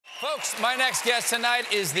Folks, my next guest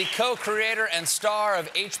tonight is the co-creator and star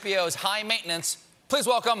of HBO's High Maintenance. Please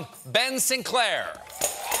welcome Ben Sinclair.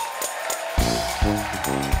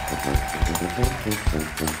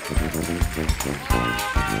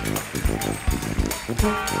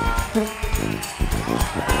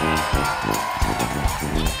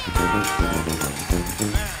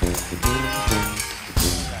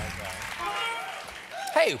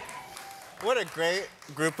 Hey. What a great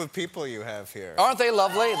group of people you have here. Aren't they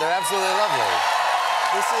lovely? They're absolutely lovely.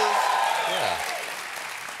 Yeah.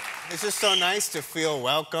 It's just so nice to feel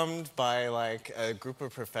welcomed by, like, a group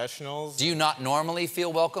of professionals. Do you not normally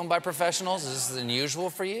feel welcomed by professionals? Is this unusual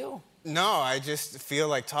for you? No, I just feel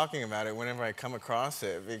like talking about it whenever I come across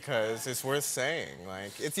it because it's worth saying.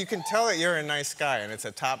 Like, if you can tell that you're a nice guy and it's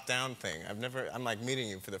a top-down thing. I'm like meeting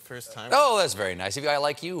you for the first time. Oh, that's very nice. I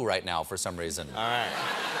like you right now for some reason. All right.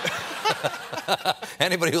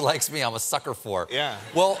 Anybody who likes me, I'm a sucker for. Yeah.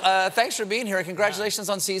 Well, thanks for being here. Congratulations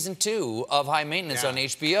on season 2 of High Maintenance on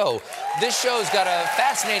HBO. This show's got a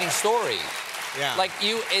fascinating story. Yeah. Like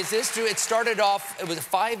is this true? It started off. It was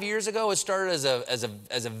 5 years ago. It started as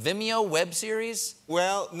a Vimeo web series.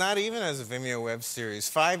 Well, not even as a Vimeo web series.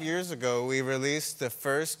 5 years ago, we released the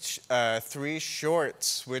first 3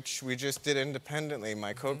 shorts, which we just did independently.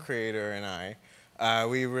 My co-creator and I.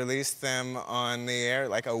 We released them on the air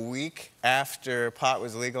like a week after pot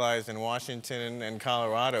was legalized in Washington and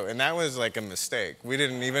Colorado, and that was like a mistake. We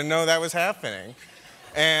didn't even know that was happening.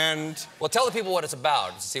 And well, tell the people what it's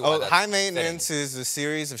about. To see why that's High Maintenance is a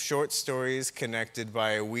series of short stories connected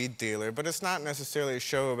by a weed dealer, but it's not necessarily a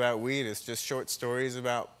show about weed. It's just short stories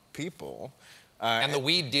about people. And the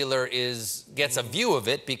weed dealer gets a view of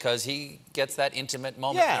it because he gets that intimate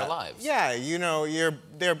moment in their lives. Yeah, you know,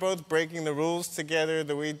 they're both breaking the rules together,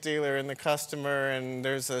 the weed dealer and the customer, and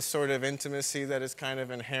there's a sort of intimacy that is kind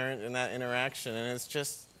of inherent in that interaction, and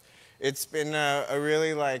it's been a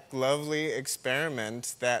really, like, lovely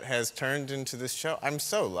experiment that has turned into this show. I'm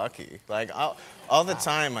so lucky. Like, all the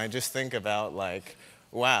time, I just think about, like,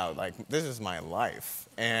 wow, like, this is my life.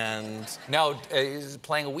 And now,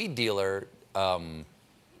 playing a weed dealer,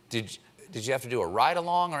 did you have to do a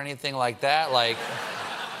ride-along or anything like that? Like,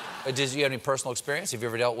 did you have any personal experience? Have you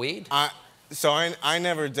ever dealt weed? So I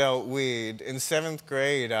never dealt weed. In 7th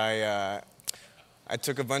grade, I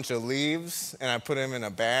took a bunch of leaves and I put them in a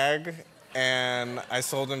bag and I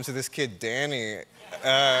sold them to this kid, Danny.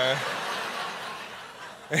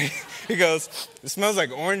 He goes, "It smells like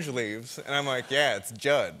orange leaves." And I'm like, "Yeah, it's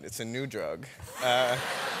Judd. It's a new drug." I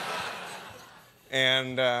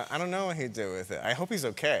don't know what he'd do with it. I hope he's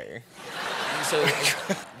okay. So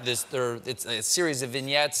it's a series of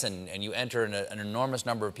vignettes, and you enter an enormous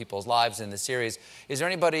number of people's lives in the series. Is there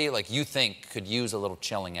anybody, like, you think could use a little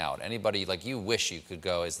chilling out? Anybody, like, you wish you could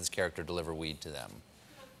go as this character deliver weed to them?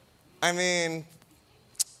 I mean,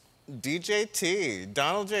 DJT,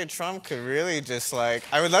 Donald J. Trump could really just, like,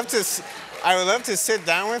 I would love to sit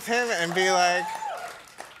down with him and be like,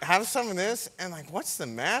 have some of this, and, like, what's the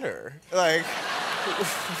matter? Like,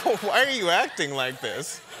 why are you acting like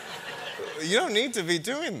this? You don't need to be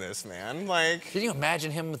doing this, man. Like, can you imagine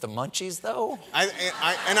him with the munchies, though?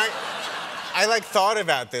 I like thought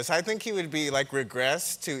about this. I think he would be like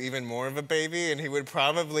regress to even more of a baby, and he would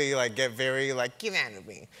probably like get very like, get out of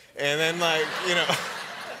me, and then like, you know,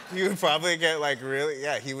 he would probably get like really,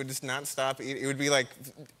 yeah, he would just not stop eating. It would be like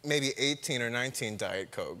maybe 18 or 19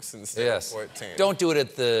 Diet Cokes instead of 14. Don't do it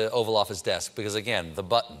at the Oval Office desk because, again, the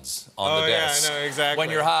buttons on the desk. Oh, yeah, I know, exactly. When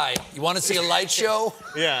you're high. You want to see a light show?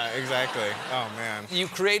 Yeah, exactly. Oh, man. You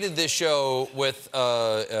created this show with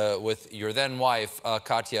your then wife,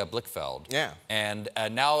 Katja Blichfeld. Yeah. And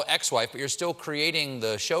now ex-wife, but you're still creating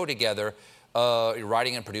the show together. You're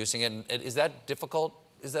writing and producing it. And is that difficult?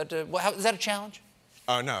 Is that a challenge?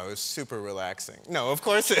 Oh, no, it was super relaxing. No, of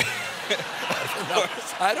course it...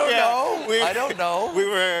 I don't know.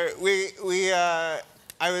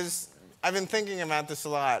 I've been thinking about this a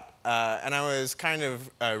lot, and I was kind of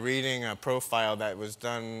reading a profile that was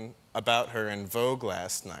done about her in Vogue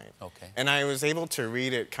last night. Okay. And I was able to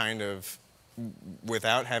read it kind of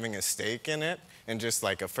without having a stake in it, and just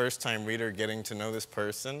like a first-time reader getting to know this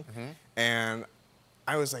person. Mm-hmm. And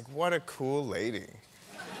I was like, what a cool lady.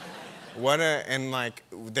 And like,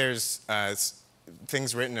 there's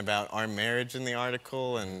things written about our marriage in the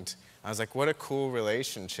article, and I was like, what a cool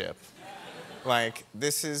relationship. Like,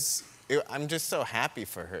 I'm just so happy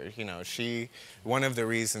for her. You know, one of the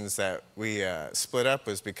reasons that we split up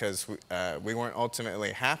was because we weren't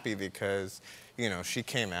ultimately happy because, you know, she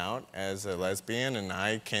came out as a lesbian and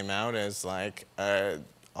I came out as like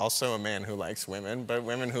also a man who likes women, but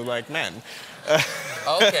women who like men.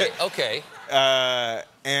 Okay.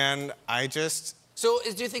 And I just... So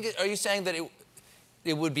do you think, are you saying that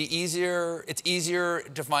it would be easier, it's easier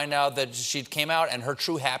to find out that she came out and her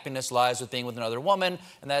true happiness lies with being with another woman,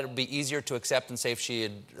 and that it would be easier to accept and say if she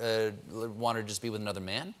had wanted to just be with another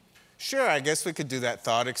man? Sure, I guess we could do that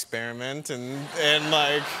thought experiment and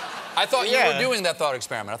like... I thought you were doing that thought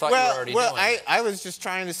experiment. I thought you were already doing it. I was just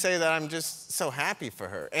trying to say that I'm just so happy for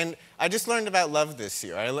her. And I just learned about love this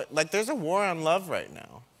year. Like, there's a war on love right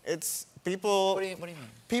now. It's people... What do you mean?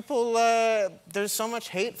 People, there's so much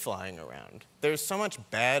hate flying around. There's so much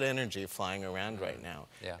bad energy flying around right now.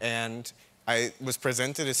 Yeah. And I was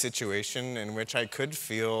presented a situation in which I could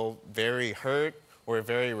feel very hurt or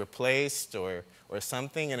very replaced or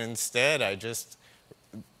something, and instead I just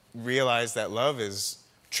realized that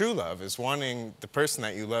true love is wanting the person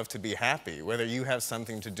that you love to be happy, whether you have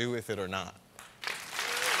something to do with it or not.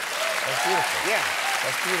 That's beautiful. Yeah.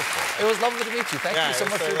 That's beautiful. It was lovely to meet you. Thank you so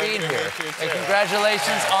much for being here. And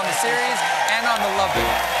congratulations on the series and on the love.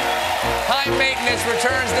 High Maintenance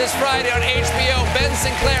returns this Friday on HBO. Ben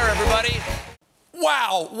Sinclair, everybody.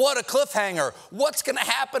 Wow, what a cliffhanger. What's going to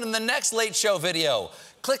happen in the next Late Show video?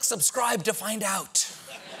 Click subscribe to find out.